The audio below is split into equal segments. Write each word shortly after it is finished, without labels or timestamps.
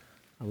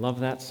I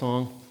love that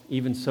song,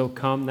 Even So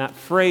Come. That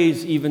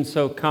phrase, Even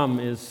So Come,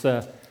 is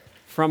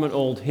from an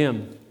old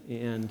hymn.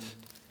 And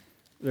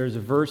there's a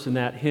verse in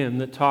that hymn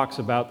that talks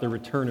about the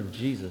return of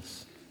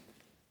Jesus.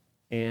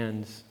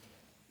 And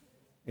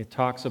it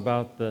talks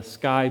about the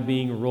sky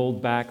being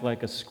rolled back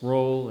like a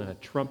scroll and a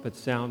trumpet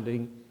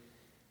sounding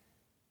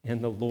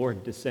and the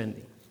Lord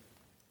descending.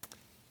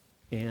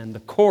 And the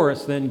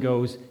chorus then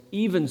goes,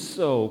 Even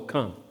so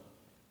come.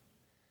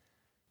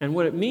 And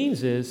what it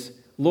means is,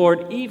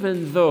 Lord,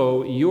 even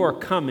though your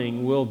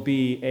coming will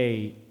be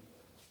a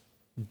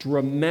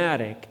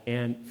dramatic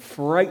and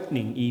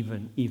frightening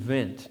even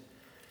event,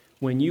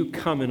 when you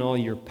come in all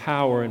your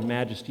power and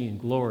majesty and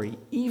glory,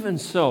 even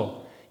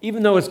so,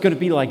 even though it's going to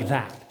be like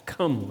that,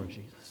 come, Lord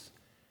Jesus.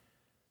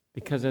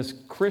 Because as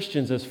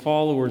Christians, as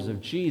followers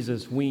of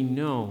Jesus, we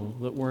know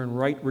that we're in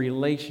right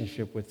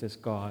relationship with this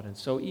God. And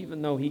so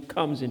even though he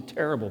comes in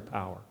terrible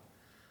power,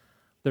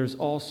 there's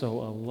also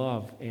a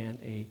love and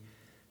a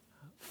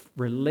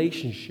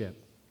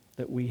relationship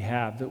that we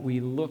have that we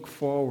look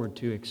forward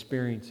to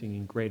experiencing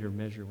in greater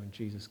measure when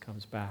Jesus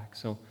comes back.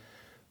 So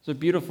those are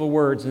beautiful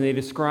words, and they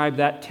describe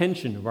that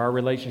tension of our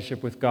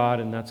relationship with God,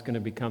 and that's going to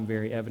become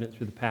very evident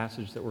through the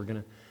passage that we're going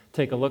to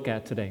take a look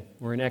at today.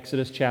 We're in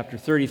Exodus chapter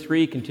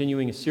 33,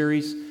 continuing a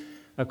series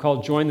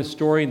called Join the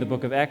Story in the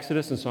book of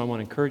Exodus, and so I want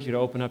to encourage you to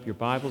open up your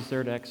Bibles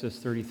there to Exodus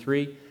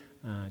 33.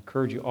 I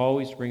encourage you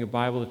always to bring a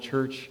Bible to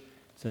church.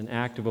 It's an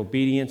act of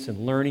obedience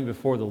and learning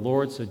before the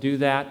Lord, so do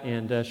that.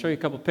 And show you a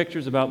couple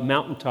pictures about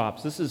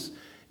mountaintops. This is,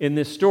 in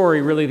this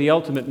story, really the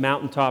ultimate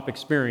mountaintop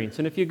experience.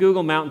 And if you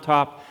Google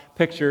mountaintop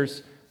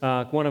pictures,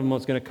 one of them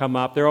is going to come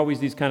up. There are always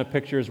these kind of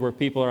pictures where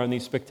people are on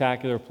these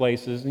spectacular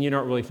places, and you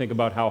don't really think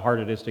about how hard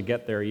it is to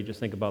get there. You just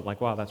think about,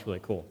 like, wow, that's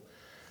really cool.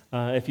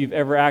 If you've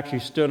ever actually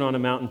stood on a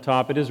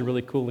mountaintop, it is a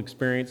really cool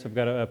experience. I've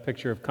got a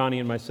picture of Connie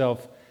and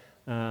myself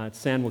at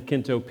San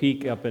Jacinto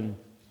Peak up in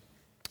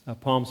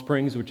Palm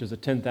Springs, which is a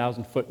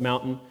 10,000-foot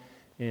mountain,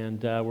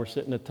 and we're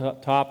sitting at the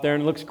top there,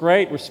 and it looks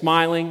great. We're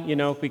smiling,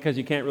 because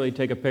you can't really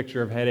take a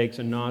picture of headaches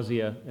and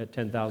nausea at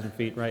 10,000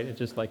 feet, right? It's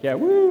just like, yeah,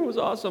 woo, it was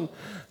awesome.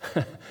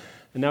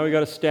 And now we got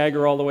to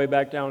stagger all the way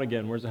back down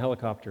again. Where's the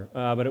helicopter?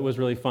 But it was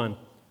really fun,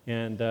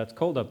 and it's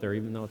cold up there,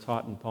 even though it's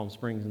hot in Palm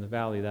Springs in the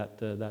valley.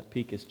 That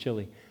peak is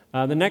chilly.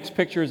 The next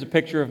picture is a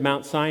picture of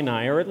Mount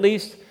Sinai, or at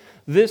least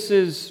this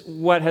is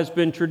what has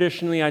been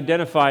traditionally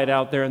identified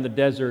out there in the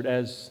desert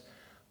as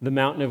the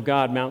mountain of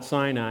God, Mount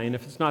Sinai. And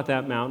if it's not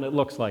that mountain, it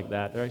looks like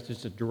that. Right? It's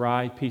just a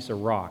dry piece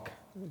of rock,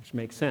 which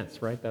makes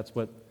sense, right? That's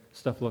what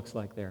stuff looks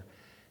like there.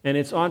 And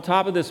it's on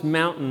top of this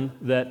mountain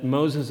that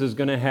Moses is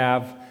going to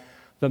have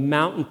the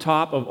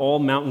mountaintop of all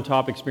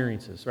mountaintop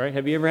experiences, right?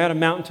 Have you ever had a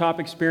mountaintop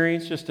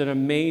experience, just an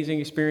amazing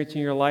experience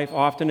in your life?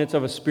 Often it's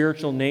of a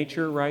spiritual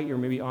nature, right? You're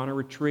maybe on a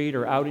retreat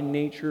or out in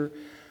nature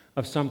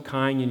of some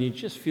kind, and you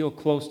just feel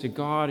close to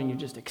God, and you're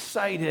just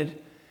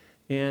excited.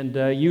 And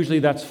usually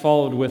that's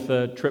followed with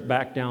a trip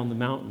back down the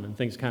mountain, and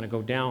things kind of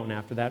go down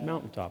after that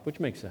mountaintop, which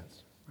makes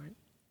sense, right?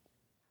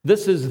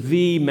 This is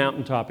the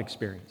mountaintop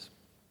experience.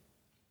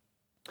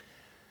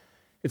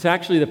 It's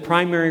actually the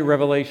primary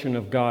revelation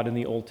of God in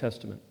the Old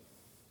Testament.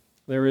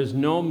 There is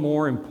no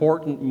more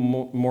important,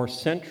 more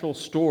central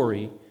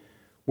story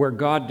where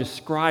God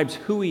describes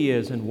who he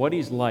is and what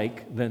he's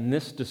like than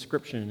this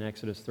description in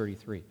Exodus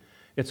 33.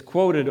 It's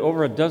quoted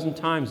over a dozen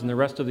times in the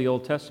rest of the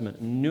Old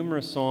Testament, in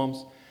numerous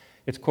Psalms.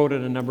 It's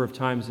quoted a number of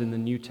times in the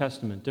New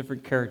Testament,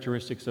 different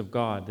characteristics of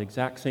God, the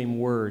exact same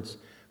words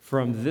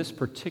from this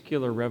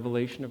particular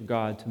revelation of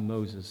God to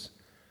Moses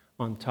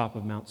on top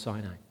of Mount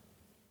Sinai.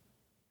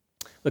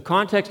 The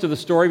context of the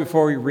story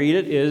before we read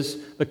it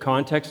is the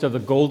context of the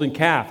golden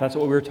calf. That's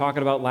what we were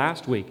talking about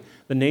last week.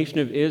 The nation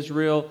of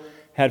Israel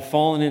had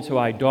fallen into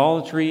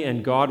idolatry,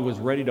 and God was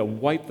ready to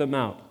wipe them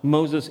out.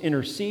 Moses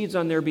intercedes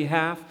on their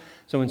behalf,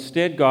 so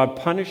instead God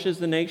punishes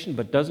the nation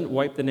but doesn't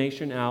wipe the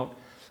nation out.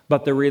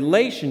 But the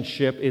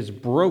relationship is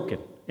broken,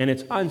 and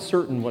it's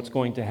uncertain what's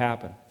going to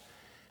happen.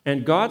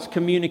 And God's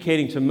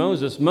communicating to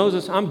Moses,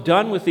 Moses, I'm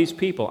done with these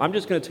people. I'm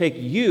just going to take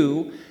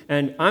you,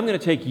 and I'm going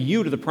to take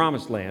you to the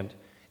promised land,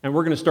 and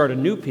we're going to start a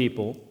new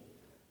people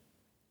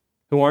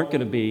who aren't going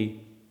to be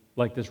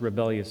like this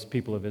rebellious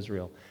people of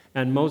Israel.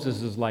 And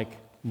Moses is like,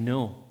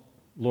 no,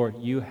 Lord,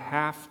 you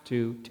have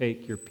to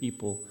take your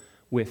people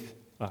with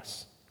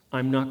us.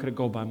 I'm not going to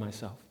go by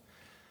myself.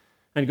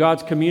 And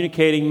God's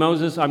communicating,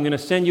 Moses, I'm going to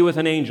send you with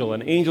an angel.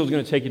 An angel is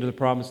going to take you to the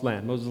promised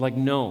land. Moses is like,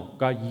 no,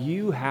 God,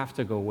 you have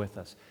to go with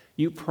us.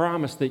 You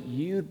promised that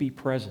you'd be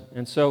present.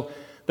 And so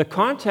the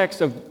context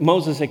of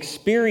Moses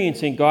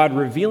experiencing God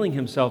revealing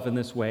himself in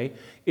this way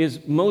is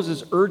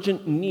Moses'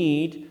 urgent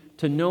need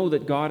to know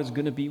that God is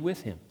going to be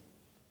with him.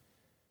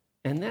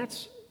 And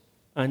that's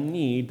a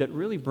need that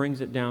really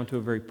brings it down to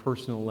a very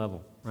personal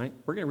level, right?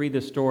 We're going to read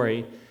this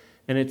story.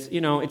 And it's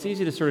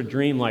easy to sort of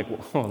dream like,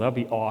 oh, that'd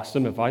be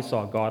awesome if I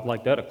saw God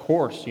like that. Of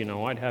course,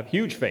 I'd have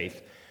huge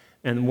faith.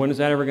 And when is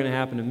that ever going to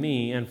happen to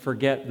me? And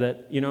forget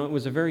that, it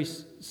was a very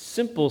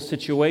simple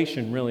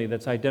situation, really,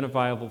 that's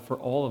identifiable for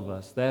all of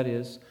us. That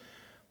is,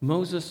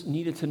 Moses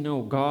needed to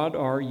know, God,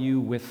 are you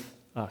with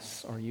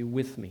us? Are you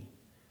with me?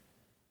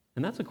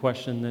 And that's a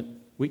question that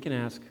we can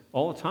ask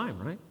all the time,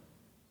 right?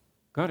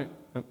 God,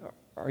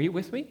 are you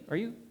with me? Are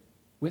you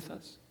with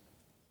us?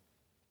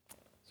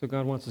 So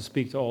God wants to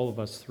speak to all of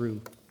us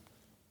through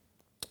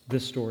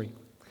this story.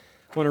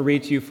 I want to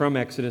read to you from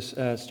Exodus,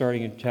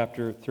 starting in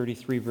chapter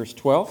 33, verse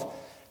 12.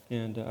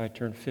 And I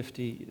turned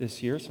 50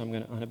 this year, so I'm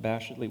going to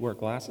unabashedly wear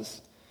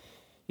glasses,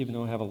 even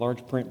though I have a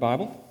large print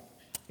Bible.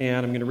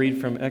 And I'm going to read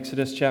from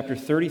Exodus chapter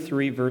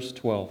 33, verse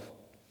 12.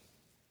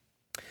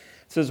 It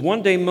says,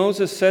 "One day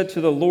Moses said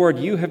to the Lord,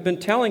 'You have been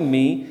telling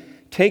me,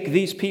 take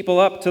these people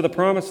up to the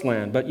promised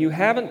land, but you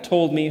haven't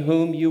told me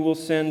whom you will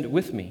send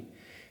with me.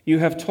 You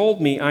have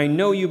told me, I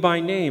know you by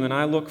name, and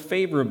I look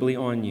favorably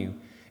on you.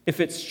 If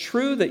it's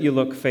true that you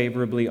look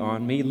favorably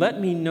on me, let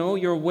me know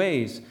your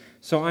ways,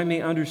 so I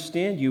may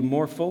understand you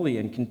more fully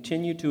and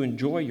continue to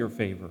enjoy your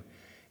favor.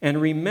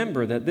 And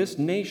remember that this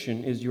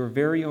nation is your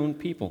very own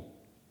people.'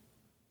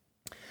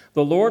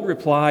 The Lord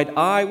replied,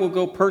 'I will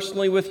go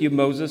personally with you,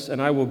 Moses,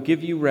 and I will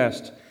give you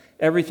rest.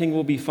 Everything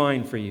will be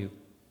fine for you.'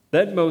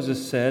 Then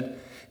Moses said,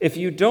 'If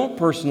you don't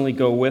personally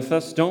go with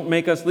us, don't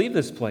make us leave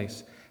this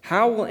place.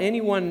 How will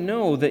anyone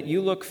know that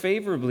you look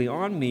favorably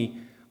on me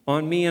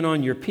and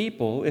on your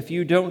people if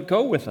you don't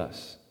go with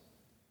us?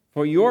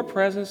 For your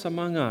presence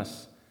among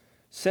us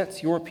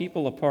sets your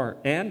people apart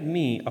and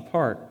me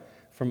apart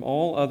from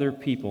all other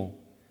people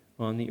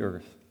on the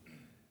earth.'"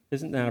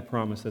 Isn't that a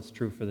promise that's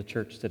true for the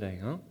church today,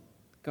 huh?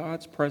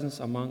 God's presence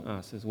among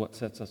us is what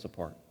sets us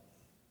apart.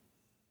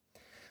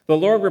 The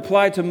Lord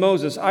replied to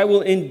Moses, "I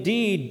will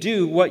indeed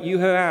do what you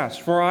have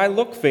asked, for I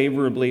look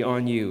favorably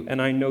on you, and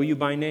I know you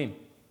by name."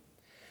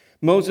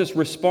 Moses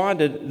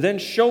responded, "Then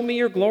show me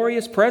your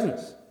glorious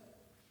presence."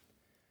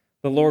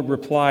 The Lord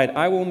replied,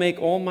 "I will make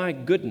all my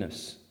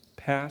goodness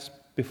pass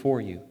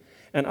before you,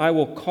 and I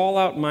will call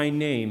out my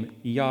name,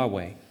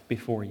 Yahweh,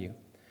 before you.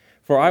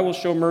 For I will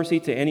show mercy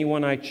to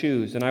anyone I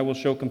choose, and I will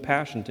show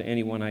compassion to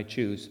anyone I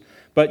choose.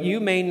 But you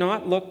may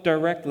not look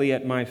directly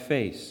at my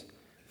face,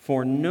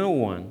 for no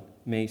one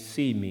may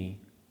see me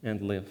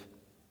and live."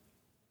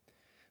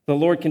 The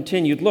Lord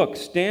continued, "Look,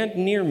 stand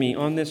near me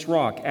on this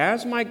rock.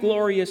 As my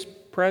glorious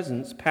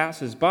presence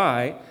passes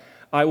by,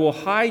 I will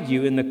hide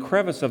you in the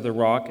crevice of the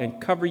rock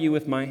and cover you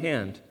with my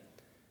hand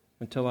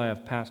until I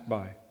have passed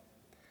by.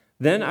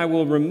 Then I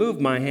will remove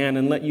my hand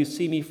and let you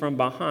see me from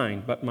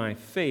behind, but my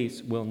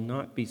face will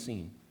not be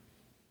seen."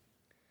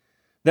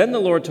 Then the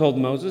Lord told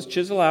Moses,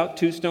 "Chisel out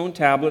 2 stone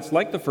tablets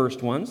like the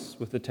first ones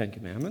with the 10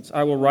 Commandments.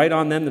 I will write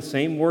on them the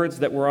same words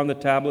that were on the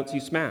tablets you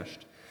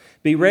smashed.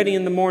 Be ready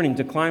in the morning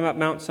to climb up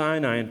Mount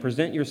Sinai and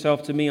present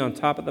yourself to me on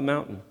top of the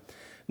mountain.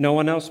 No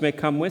one else may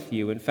come with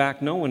you. In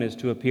fact, no one is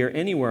to appear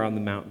anywhere on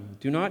the mountain.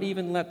 Do not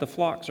even let the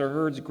flocks or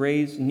herds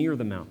graze near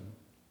the mountain."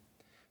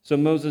 So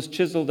Moses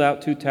chiseled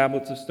out 2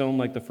 tablets of stone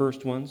like the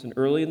first ones, and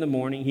early in the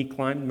morning he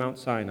climbed Mount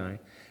Sinai,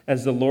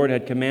 as the Lord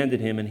had commanded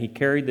him, and he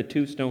carried the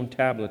 2 stone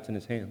tablets in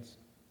his hands.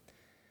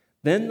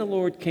 Then the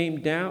Lord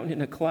came down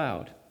in a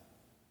cloud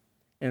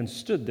and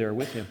stood there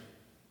with him.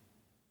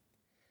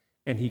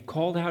 And he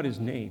called out his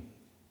name,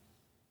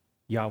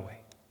 Yahweh.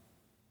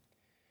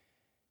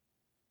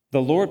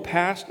 The Lord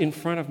passed in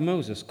front of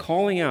Moses,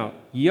 calling out,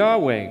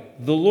 "Yahweh,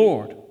 the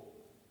Lord,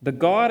 the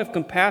God of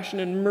compassion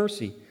and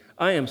mercy.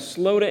 I am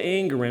slow to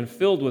anger and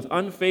filled with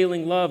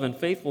unfailing love and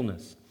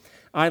faithfulness.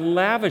 I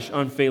lavish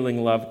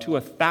unfailing love to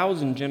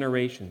 1,000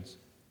 generations.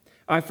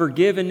 I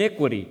forgive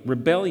iniquity,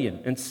 rebellion,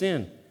 and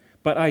sin.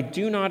 But I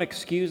do not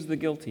excuse the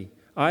guilty.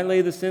 I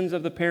lay the sins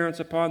of the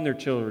parents upon their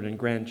children and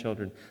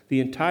grandchildren.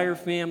 The entire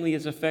family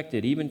is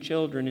affected, even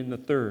children in the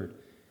 3rd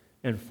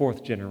and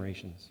 4th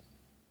generations."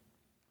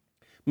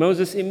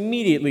 Moses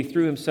immediately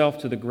threw himself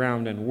to the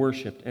ground and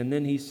worshipped, and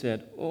then he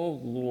said, "Oh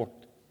Lord,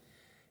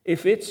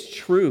 if it's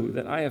true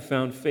that I have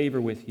found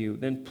favor with you,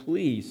 then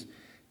please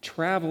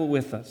travel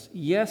with us.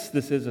 Yes,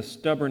 this is a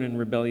stubborn and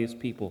rebellious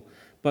people,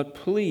 but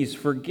please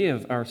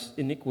forgive our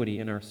iniquity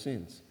and our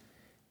sins.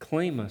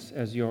 Claim us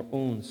as your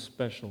own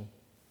special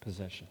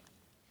possession."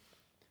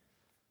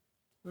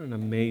 What an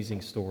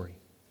amazing story.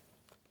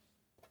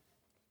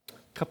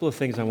 A couple of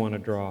things I want to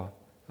draw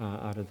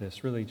out of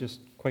this, really just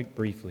quite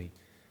briefly.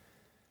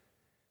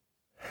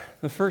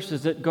 The first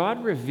is that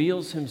God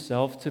reveals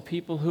himself to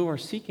people who are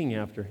seeking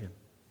after him.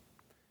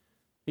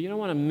 You don't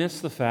want to miss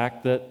the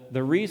fact that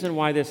the reason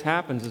why this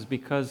happens is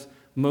because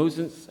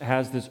Moses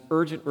has this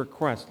urgent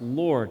request,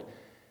 "Lord,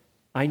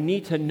 I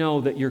need to know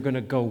that you're going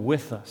to go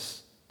with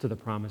us to the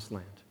promised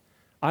land.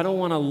 I don't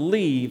want to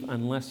leave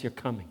unless you're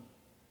coming."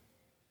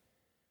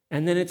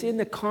 And then it's in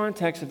the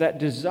context of that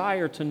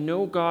desire to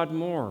know God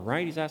more,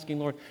 right? He's asking,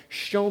 "Lord,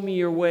 show me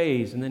your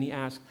ways." And then he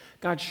asks,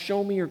 "God,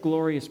 show me your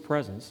glorious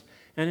presence."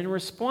 And in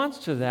response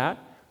to that,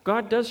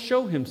 God does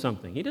show him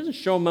something. He doesn't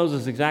show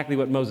Moses exactly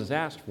what Moses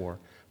asked for,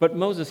 but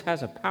Moses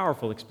has a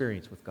powerful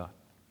experience with God.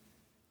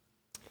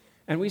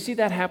 And we see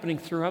that happening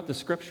throughout the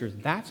Scriptures.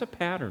 That's a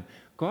pattern.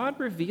 God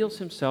reveals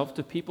himself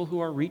to people who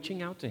are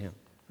reaching out to him.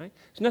 Right?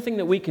 There's nothing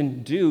that we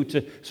can do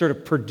to sort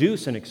of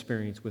produce an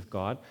experience with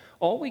God.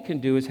 All we can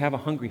do is have a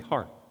hungry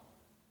heart.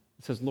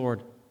 It says,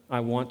 "Lord, I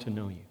want to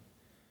know you."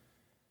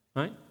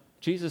 Right?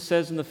 Jesus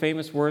says in the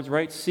famous words,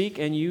 right? Seek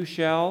and you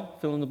shall,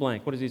 fill in the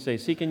blank. What does he say?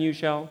 Seek and you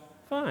shall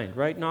find,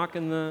 right? Knock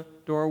and the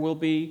door will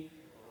be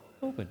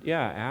opened.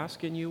 Yeah,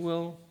 ask and you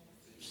will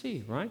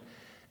see, right?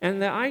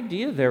 And the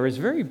idea there is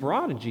very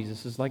broad in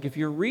Jesus. It's like if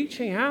you're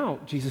reaching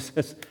out, Jesus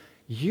says,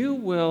 you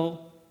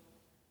will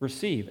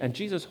receive. And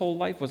Jesus' whole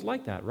life was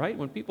like that, right?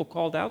 When people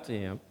called out to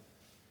him,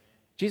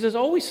 Jesus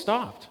always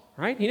stopped,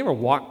 right? He never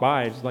walked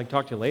by and just like,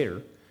 talk to you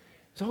later.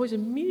 It's always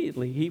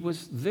immediately, he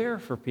was there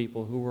for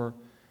people who were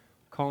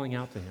calling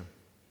out to him.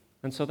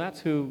 And so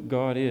that's who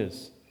God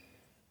is.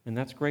 And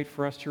that's great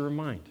for us to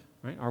remind,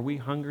 right? Are we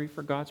hungry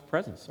for God's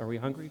presence? Are we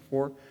hungry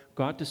for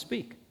God to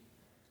speak?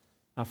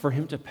 For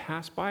him to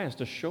pass by us,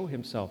 to show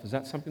himself? Is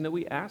that something that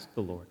we ask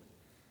the Lord?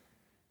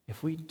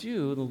 If we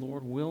do, the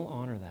Lord will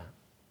honor that.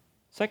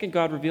 Second,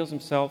 God reveals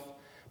himself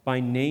by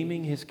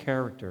naming his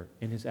character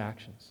in his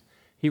actions.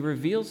 He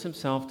reveals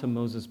himself to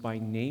Moses by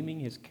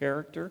naming his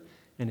character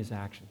and his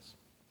actions.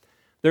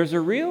 There's a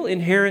real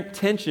inherent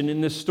tension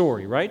in this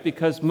story, right?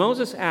 Because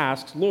Moses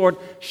asks, Lord,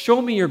 show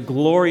me your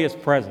glorious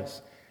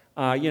presence.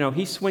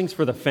 He swings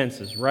for the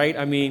fences, right?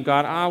 I mean,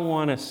 God, I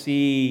want to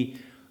see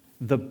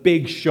the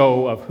big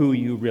show of who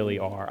you really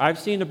are. I've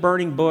seen a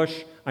burning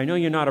bush. I know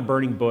you're not a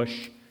burning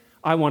bush.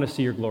 I want to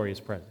see your glorious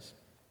presence.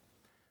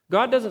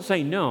 God doesn't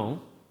say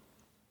no,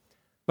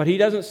 but he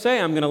doesn't say,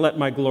 I'm going to let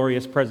my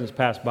glorious presence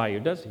pass by you,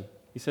 does he?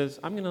 He says,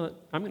 I'm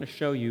going to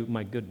show you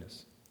my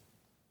goodness.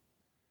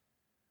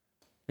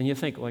 And you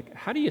think, like,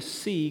 how do you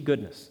see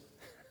goodness?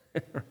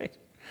 Right?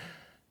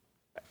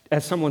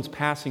 As someone's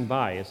passing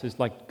by, is his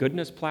like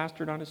goodness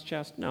plastered on his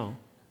chest? No,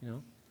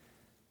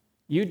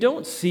 You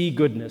don't see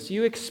goodness,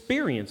 you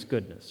experience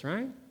goodness,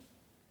 right?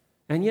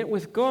 And yet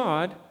with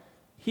God,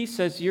 he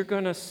says, you're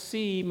going to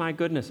see my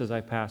goodness as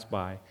I pass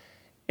by.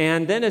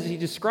 And then as he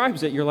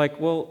describes it, you're like,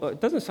 well, it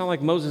doesn't sound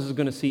like Moses is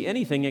going to see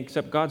anything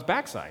except God's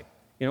backside.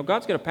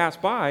 God's going to pass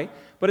by,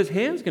 but his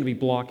hand's going to be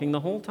blocking the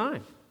whole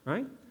time,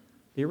 right?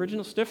 The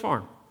original stiff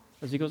arm.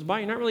 As he goes by,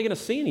 you're not really going to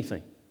see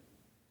anything.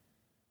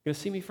 You're going to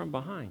see me from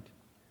behind.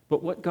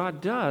 But what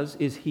God does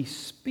is he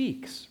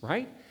speaks,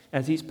 right?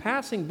 As he's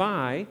passing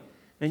by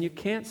and you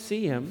can't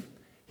see him,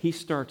 he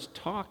starts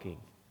talking.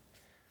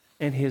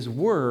 And his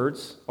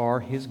words are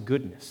his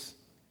goodness,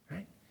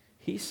 right?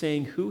 He's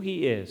saying who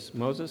he is.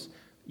 Moses,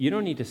 you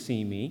don't need to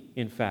see me.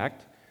 In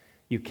fact,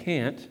 you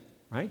can't,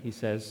 right? He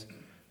says,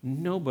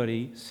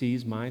 nobody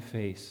sees my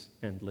face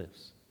and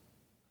lives.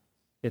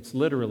 It's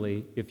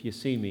literally, if you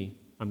see me,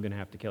 I'm going to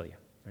have to kill you,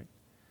 right?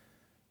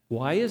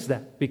 Why is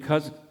that?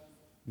 Because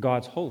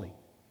God's holy.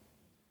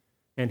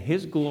 And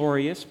his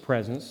glorious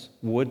presence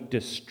would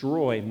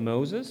destroy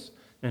Moses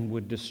and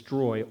would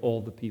destroy all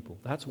the people.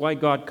 That's why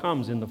God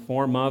comes in the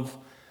form of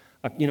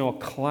a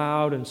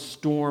cloud and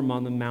storm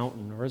on the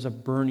mountain or as a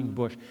burning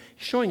bush.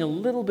 He's showing a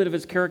little bit of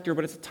his character,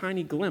 but it's a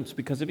tiny glimpse,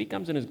 because if he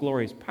comes in his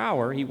glorious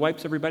power, he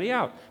wipes everybody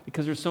out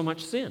because there's so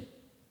much sin.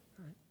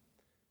 Right?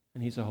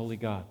 And he's a holy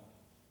God.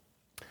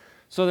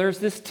 So there's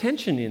this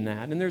tension in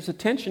that, and there's a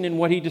tension in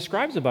what he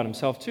describes about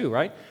himself too,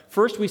 right?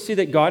 First, we see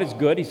that God is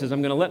good. He says,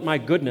 I'm going to let my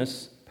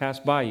goodness pass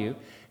by you.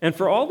 And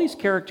for all these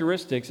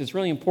characteristics, it's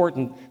really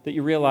important that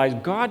you realize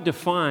God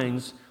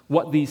defines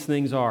what these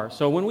things are.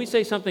 So when we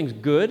say something's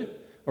good,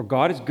 or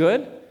God is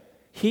good,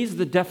 he's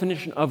the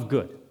definition of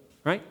good,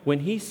 right?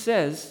 When he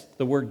says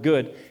the word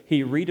good,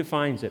 he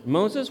redefines it.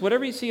 Moses,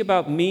 whatever you see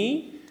about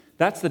me,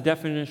 that's the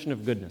definition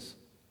of goodness.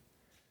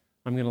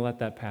 I'm going to let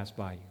that pass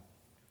by you.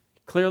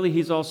 Clearly,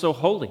 he's also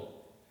holy,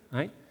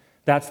 right?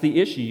 That's the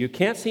issue. You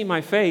can't see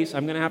my face.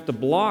 I'm going to have to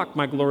block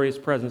my glorious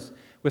presence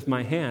with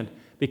my hand,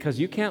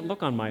 because you can't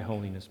look on my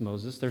holiness,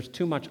 Moses. There's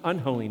too much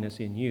unholiness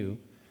in you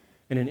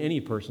and in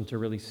any person to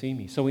really see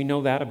me. So we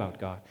know that about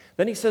God.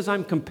 Then he says,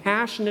 I'm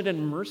compassionate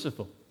and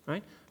merciful,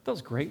 right?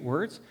 Those great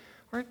words.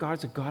 All right,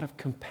 God's a God of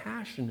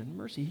compassion and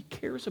mercy. He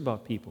cares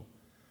about people.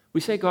 We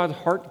say God's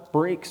heart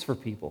breaks for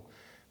people.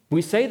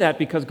 We say that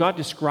because God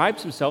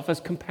describes himself as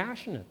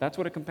compassionate. That's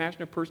what a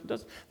compassionate person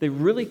does. They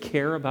really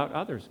care about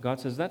others. God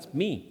says, that's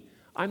me.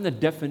 I'm the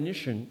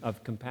definition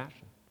of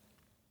compassion.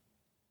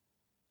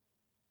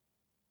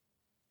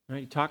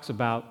 Right? He talks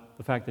about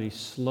the fact that he's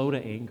slow to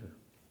anger.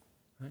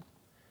 Right?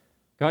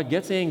 God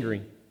gets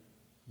angry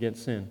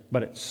against sin,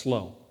 but it's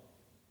slow.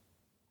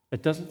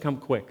 It doesn't come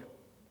quick.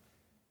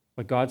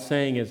 What God's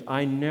saying is,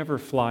 I never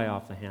fly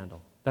off the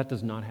handle. That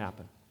does not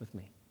happen with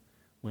me.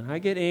 When I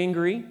get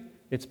angry,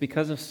 it's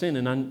because of sin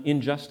and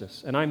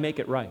injustice, and I make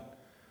it right.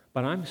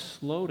 But I'm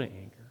slow to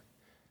anger.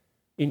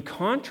 In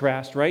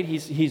contrast, right,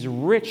 he's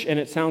rich, and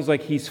it sounds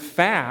like he's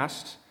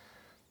fast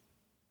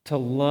to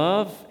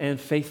love and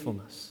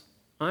faithfulness.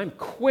 I'm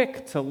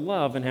quick to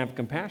love and have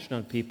compassion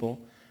on people,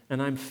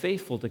 and I'm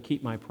faithful to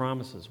keep my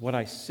promises. What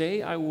I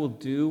say I will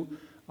do,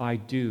 I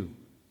do.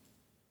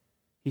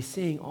 He's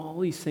saying all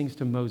these things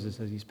to Moses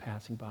as he's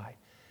passing by.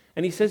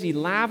 And he says he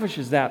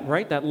lavishes that,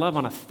 right, that love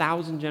on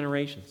 1,000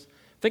 generations.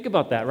 Think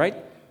about that, right?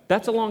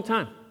 That's a long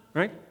time,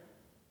 right?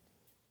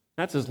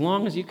 That's as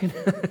long as you can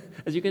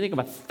as you can think of,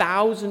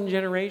 1,000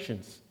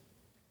 generations.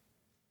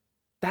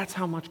 That's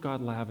how much God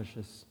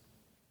lavishes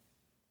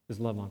his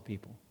love on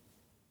people.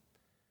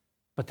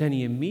 But then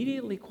he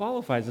immediately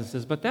qualifies and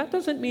says, but that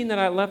doesn't mean that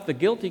I left the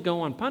guilty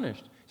go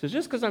unpunished. He says,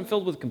 just because I'm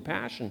filled with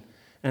compassion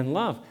and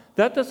love,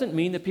 that doesn't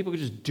mean that people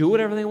can just do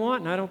whatever they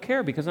want and I don't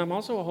care, because I'm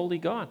also a holy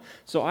God.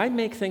 So I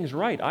make things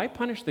right. I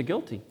punish the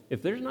guilty.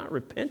 If there's not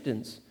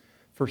repentance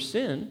for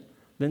sin,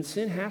 then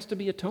sin has to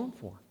be atoned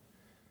for.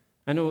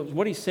 I know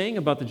what he's saying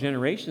about the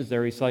generations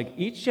there. He's like,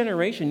 each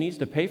generation needs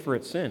to pay for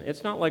its sin.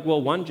 It's not like, well,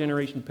 one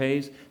generation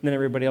pays and then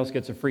everybody else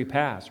gets a free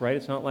pass, right?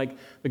 It's not like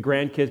the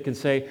grandkids can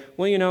say,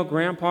 well,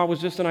 Grandpa was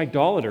just an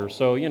idolater,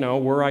 so,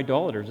 we're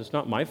idolaters. It's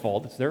not my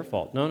fault, it's their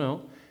fault.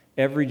 No.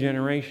 Every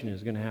generation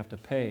is going to have to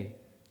pay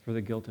for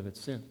the guilt of its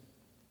sin.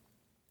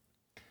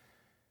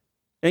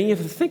 And you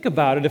have to think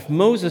about it. If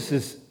Moses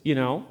is,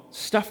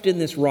 stuffed in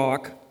this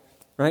rock,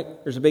 right?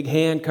 There's a big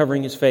hand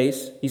covering his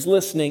face. He's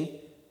listening.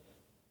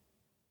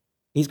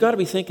 He's got to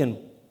be thinking,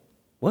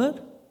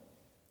 what?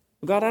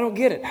 God, I don't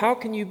get it. How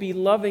can you be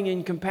loving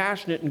and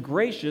compassionate and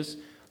gracious,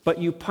 but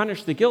you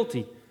punish the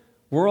guilty?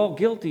 We're all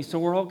guilty, so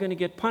we're all going to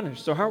get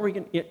punished. So how are we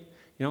going to, it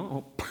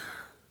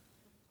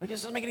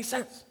just doesn't make any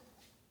sense.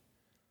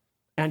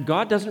 And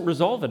God doesn't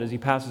resolve it as he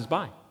passes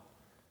by.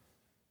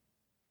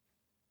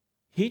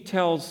 He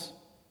tells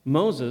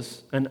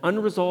Moses an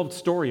unresolved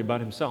story about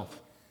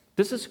himself.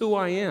 This is who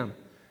I am.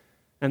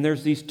 And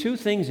there's these two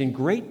things in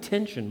great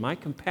tension, my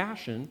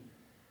compassion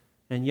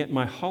and yet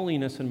my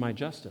holiness and my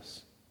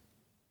justice.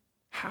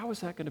 How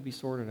is that going to be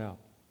sorted out?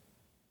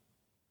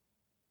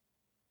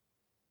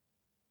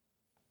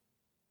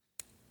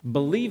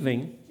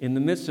 Believing in the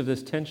midst of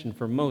this tension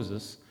for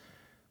Moses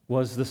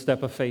was the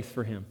step of faith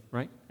for him,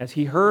 right? As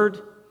he heard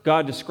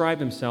God describe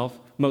himself,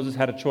 Moses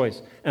had a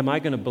choice. Am I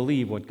going to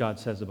believe what God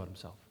says about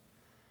himself?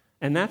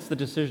 And that's the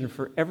decision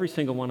for every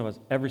single one of us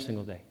every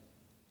single day.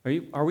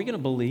 Are we going to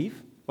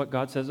believe what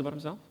God says about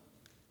himself?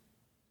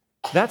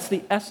 That's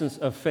the essence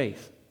of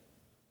faith,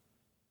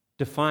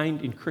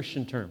 defined in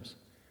Christian terms.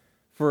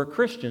 For a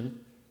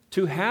Christian,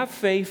 to have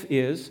faith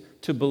is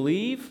to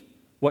believe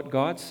what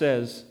God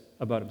says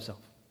about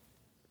himself.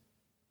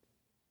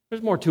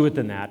 There's more to it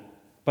than that,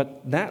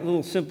 but that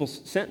little simple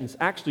sentence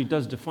actually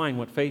does define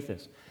what faith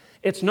is.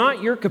 It's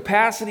not your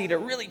capacity to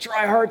really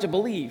try hard to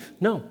believe.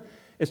 No,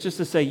 it's just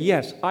to say,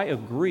 yes, I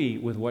agree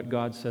with what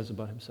God says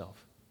about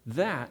himself.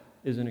 That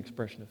is an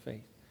expression of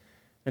faith.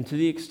 And to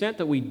the extent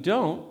that we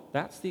don't,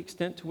 that's the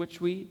extent to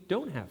which we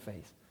don't have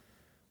faith.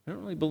 I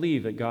don't really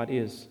believe that God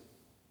is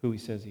who he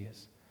says he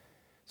is.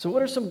 So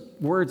what are some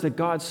words that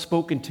God's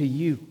spoken to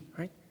you,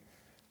 right,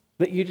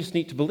 that you just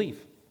need to believe?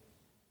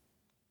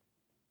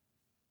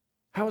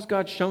 How has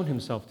God shown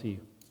himself to you?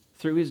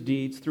 Through his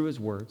deeds, through his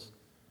words.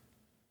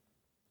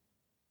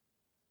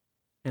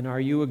 And are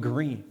you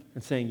agreeing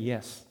and saying,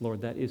 yes,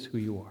 Lord, that is who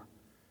you are?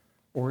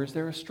 Or is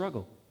there a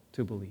struggle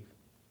to believe,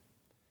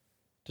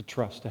 to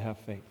trust, to have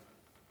faith?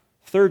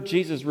 Third,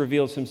 Jesus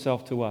reveals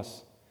himself to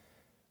us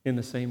in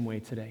the same way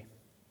today.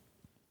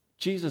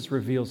 Jesus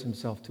reveals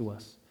himself to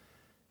us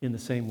in the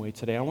same way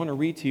today. I want to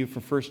read to you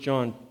from 1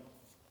 John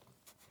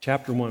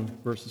chapter 1,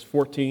 verses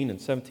 14 and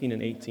 17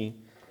 and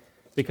 18,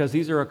 because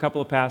these are a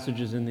couple of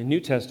passages in the New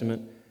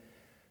Testament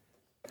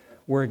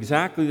where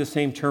exactly the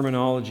same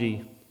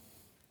terminology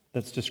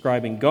that's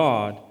describing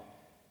God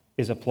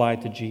is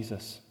applied to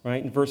Jesus,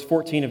 right? In verse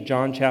 14 of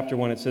John chapter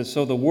 1, it says,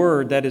 so the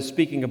Word that is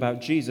speaking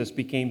about Jesus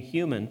became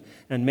human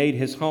and made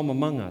his home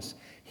among us.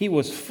 He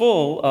was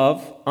full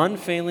of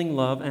unfailing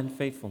love and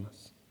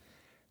faithfulness.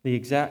 The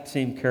exact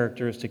same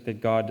characteristic that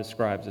God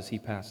describes as he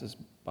passes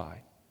by.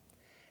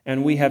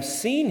 And we have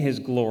seen his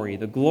glory,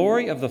 the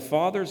glory of the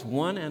Father's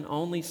one and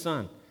only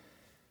Son.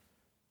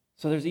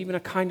 So there's even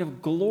a kind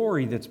of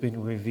glory that's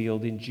been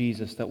revealed in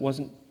Jesus that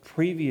wasn't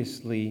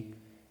previously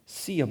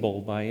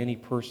seeable by any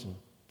person.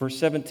 Verse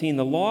 17,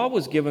 the law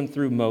was given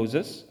through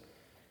Moses,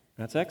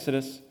 that's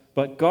Exodus,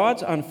 but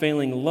God's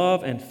unfailing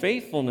love and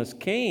faithfulness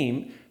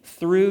came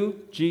through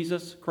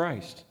Jesus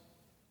Christ.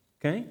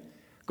 Okay?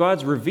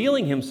 God's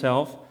revealing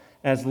himself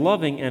as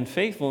loving and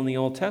faithful in the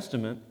Old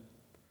Testament,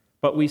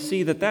 but we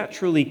see that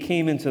truly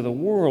came into the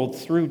world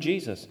through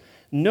Jesus.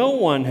 No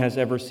one has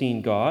ever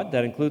seen God,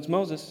 that includes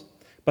Moses,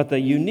 but the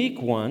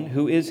unique one,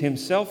 who is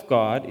himself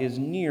God, is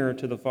near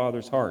to the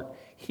Father's heart.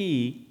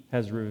 He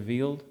has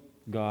revealed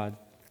God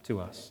to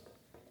us.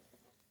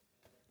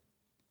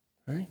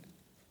 All right?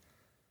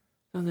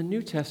 In the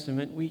New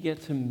Testament, we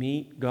get to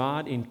meet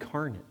God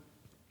incarnate.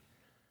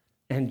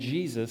 And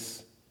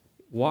Jesus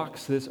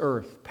walks this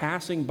earth,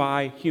 passing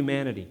by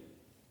humanity,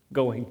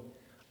 going,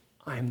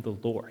 I'm the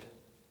Lord.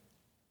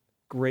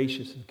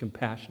 Gracious and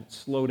compassionate,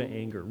 slow to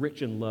anger,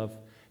 rich in love,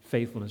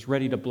 faithfulness,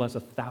 ready to bless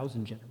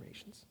 1,000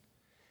 generations.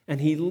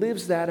 And he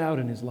lives that out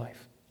in his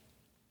life.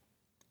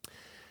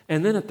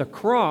 And then at the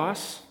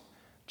cross,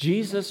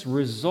 Jesus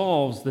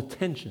resolves the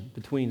tension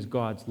between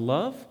God's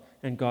love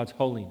and God's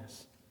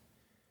holiness.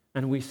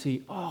 And we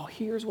see,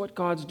 here's what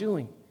God's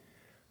doing.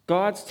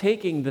 God's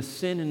taking the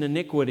sin and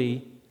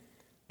iniquity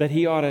that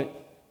he ought to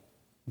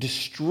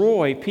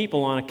destroy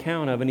people on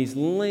account of, and he's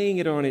laying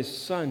it on his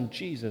Son,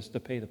 Jesus, to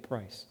pay the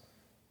price,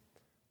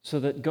 so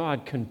that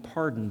God can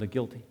pardon the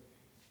guilty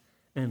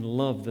and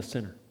love the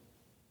sinner.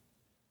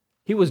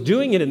 He was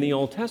doing it in the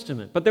Old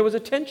Testament, but there was a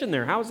tension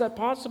there. How is that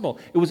possible?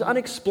 It was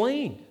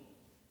unexplained.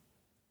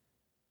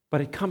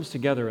 But it comes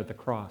together at the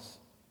cross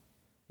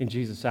in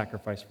Jesus'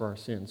 sacrifice for our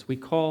sins. We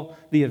call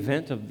the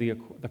event of the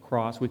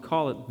cross, we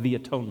call it the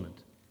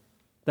atonement.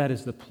 That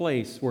is the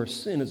place where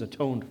sin is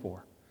atoned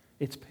for.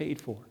 It's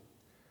paid for.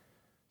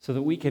 So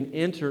that we can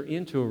enter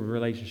into a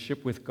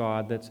relationship with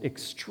God that's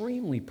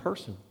extremely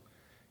personal.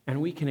 And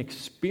we can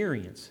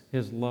experience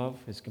His love,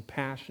 His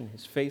compassion,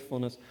 His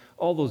faithfulness,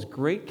 all those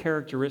great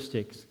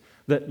characteristics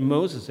that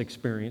Moses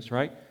experienced,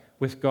 right?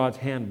 With God's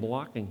hand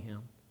blocking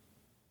him.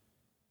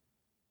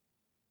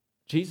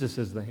 Jesus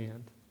is the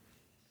hand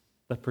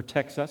that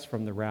protects us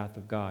from the wrath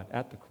of God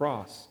at the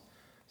cross,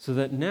 so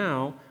that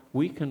now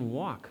we can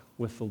walk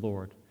with the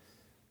Lord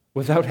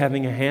without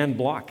having a hand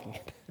blocking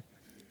it.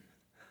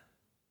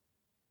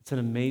 It's an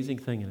amazing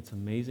thing, and it's an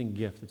amazing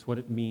gift. It's what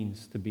it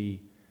means to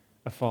be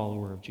a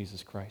follower of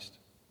Jesus Christ.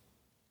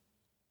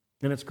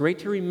 And it's great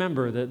to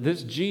remember that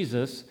this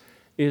Jesus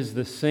is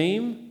the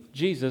same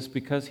Jesus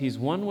because He's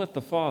one with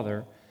the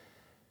Father.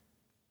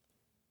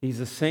 He's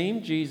the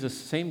same Jesus,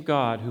 same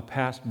God who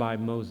passed by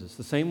Moses,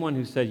 the same one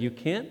who said, "You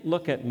can't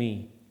look at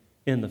me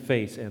in the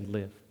face and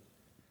live."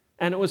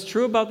 And it was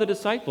true about the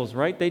disciples,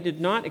 right? They did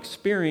not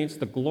experience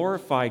the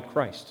glorified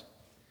Christ.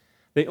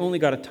 They only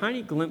got a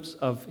tiny glimpse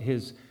of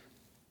His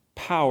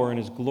power and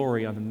His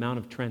glory on the Mount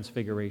of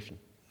Transfiguration.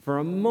 For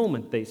a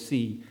moment, they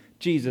see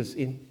Jesus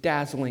in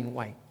dazzling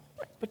white,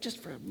 but just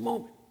for a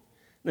moment.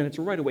 Then it's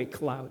right away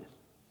clouded.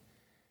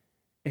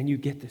 And you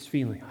get this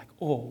feeling like,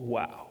 oh,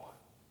 wow.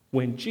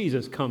 When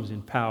Jesus comes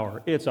in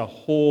power, it's a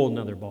whole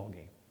nother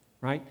ballgame,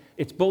 right?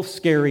 It's both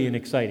scary and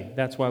exciting.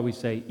 That's why we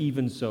say,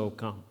 even so,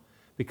 come.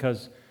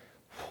 Because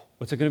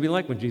what's it going to be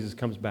like when Jesus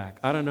comes back?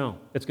 I don't know.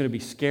 It's going to be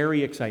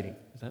scary, exciting.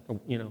 Is that,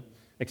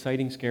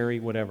 exciting, scary,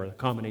 whatever the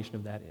combination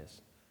of that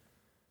is.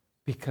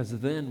 Because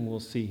then we'll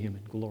see Him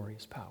in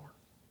glorious power.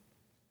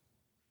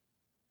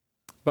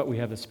 But we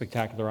have a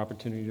spectacular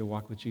opportunity to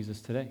walk with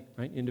Jesus today,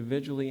 right?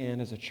 Individually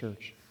and as a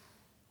church.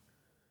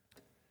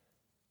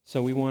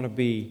 So we want to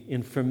be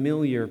in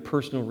familiar,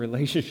 personal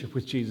relationship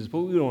with Jesus,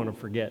 but we don't want to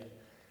forget,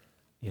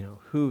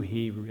 who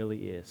He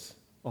really is.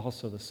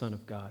 Also the Son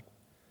of God,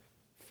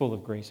 full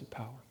of grace and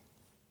power.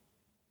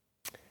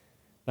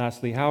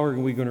 Lastly, how are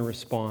we going to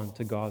respond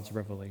to God's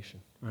revelation?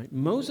 Right?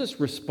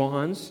 Moses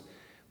responds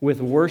with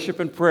worship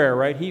and prayer,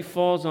 right? He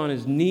falls on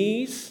his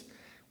knees,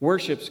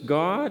 worships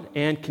God,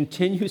 and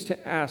continues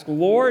to ask,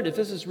 Lord, if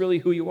this is really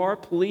who you are,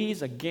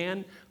 please,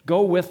 again,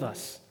 go with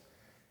us.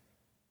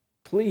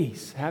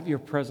 Please have your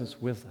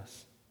presence with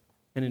us.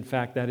 And in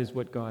fact, that is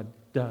what God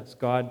does.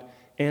 God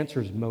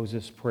answers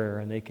Moses' prayer,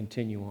 and they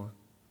continue on.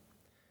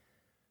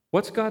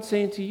 What's God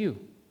saying to you?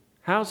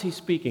 How's He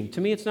speaking?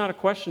 To me, it's not a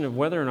question of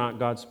whether or not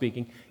God's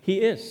speaking.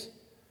 He is.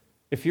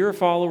 If you're a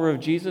follower of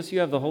Jesus, you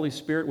have the Holy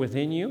Spirit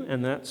within you,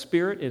 and that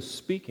Spirit is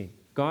speaking.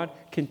 God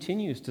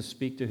continues to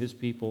speak to His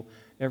people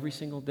every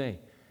single day.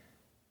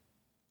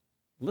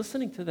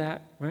 Listening to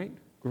that, right?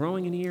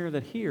 Growing an ear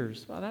that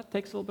hears, well, that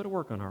takes a little bit of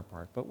work on our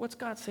part. But what's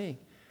God saying?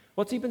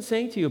 What's He been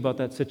saying to you about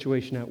that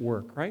situation at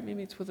work, right?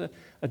 Maybe it's with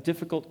a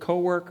difficult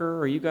coworker,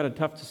 or you got a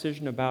tough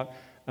decision about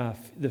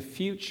the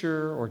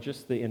future, or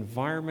just the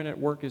environment at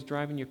work is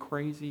driving you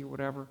crazy or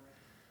whatever.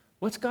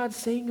 What's God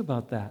saying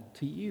about that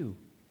to you?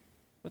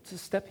 What's the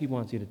step He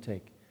wants you to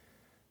take?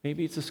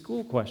 Maybe it's a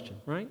school question,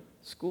 right?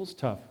 School's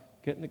tough.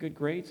 Getting the good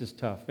grades is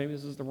tough. Maybe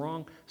this is the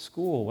wrong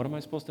school. What am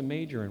I supposed to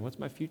major in? What's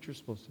my future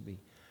supposed to be?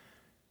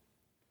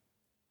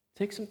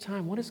 Take some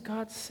time. What is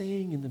God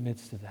saying in the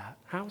midst of that?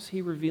 How is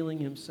He revealing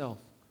Himself?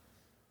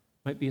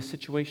 Might be a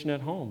situation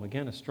at home.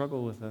 Again, a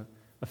struggle with a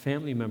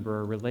family member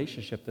or a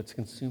relationship that's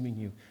consuming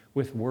you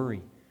with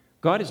worry.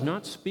 God is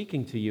not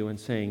speaking to you and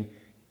saying,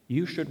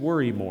 you should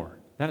worry more.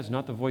 That is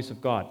not the voice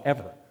of God,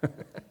 ever.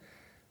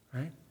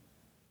 Right?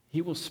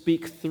 He will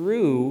speak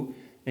through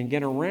and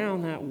get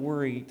around that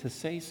worry to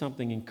say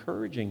something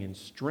encouraging and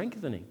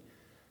strengthening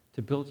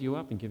to build you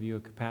up and give you a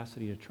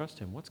capacity to trust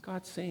Him. What's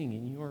God saying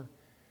in your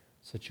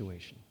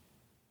situation?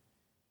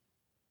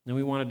 And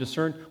we want to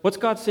discern what's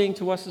God saying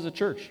to us as a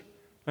church,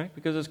 right?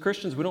 Because as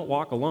Christians, we don't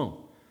walk alone.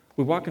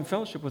 We walk in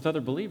fellowship with other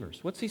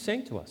believers. What's He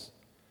saying to us?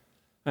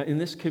 In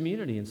this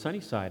community in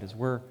Sunnyside, as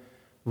we're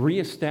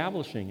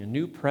reestablishing a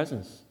new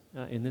presence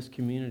in this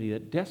community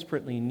that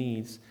desperately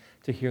needs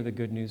to hear the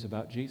good news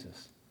about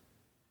Jesus.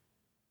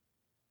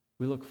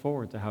 We look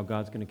forward to how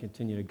God's going to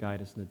continue to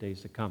guide us in the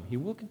days to come. He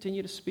will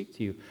continue to speak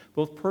to you,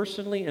 both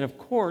personally and, of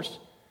course,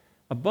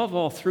 above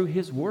all, through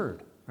His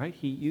Word, right?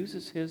 He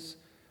uses His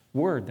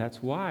Word.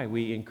 That's why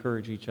we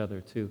encourage each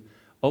other to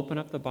open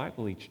up the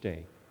Bible each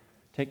day.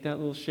 Take that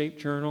little shape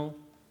journal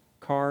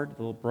card,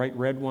 the little bright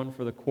red one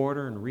for the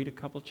quarter, and read a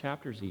couple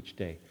chapters each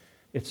day.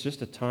 It's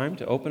just a time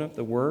to open up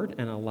the Word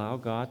and allow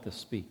God to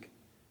speak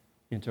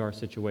into our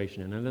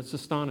situation. And it's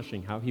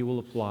astonishing how He will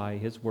apply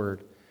His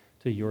Word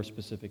to your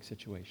specific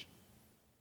situation.